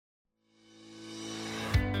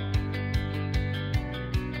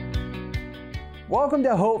Welcome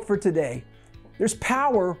to Hope for Today. There's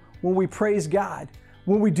power when we praise God,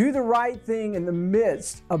 when we do the right thing in the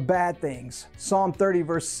midst of bad things. Psalm 30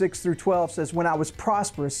 verse 6 through 12 says, "When I was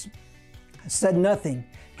prosperous, I said nothing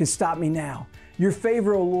can stop me now. Your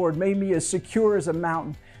favor, O Lord, made me as secure as a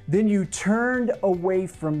mountain. Then you turned away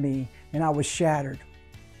from me and I was shattered.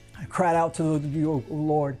 I cried out to you, O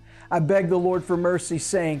Lord. I begged the Lord for mercy,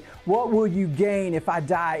 saying, what will you gain if I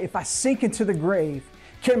die, if I sink into the grave?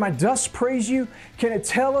 Can my dust praise you? Can it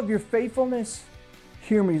tell of your faithfulness?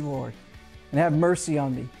 Hear me, Lord, and have mercy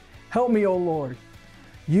on me. Help me, O Lord.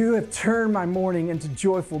 You have turned my mourning into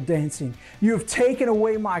joyful dancing. You have taken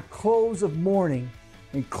away my clothes of mourning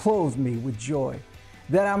and clothed me with joy,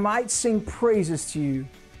 that I might sing praises to you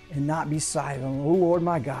and not be silent. O Lord,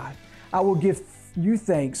 my God, I will give you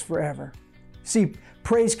thanks forever." See,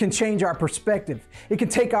 praise can change our perspective. It can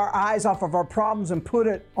take our eyes off of our problems and put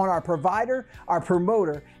it on our provider, our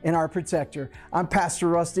promoter, and our protector. I'm Pastor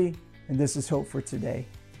Rusty, and this is Hope for Today.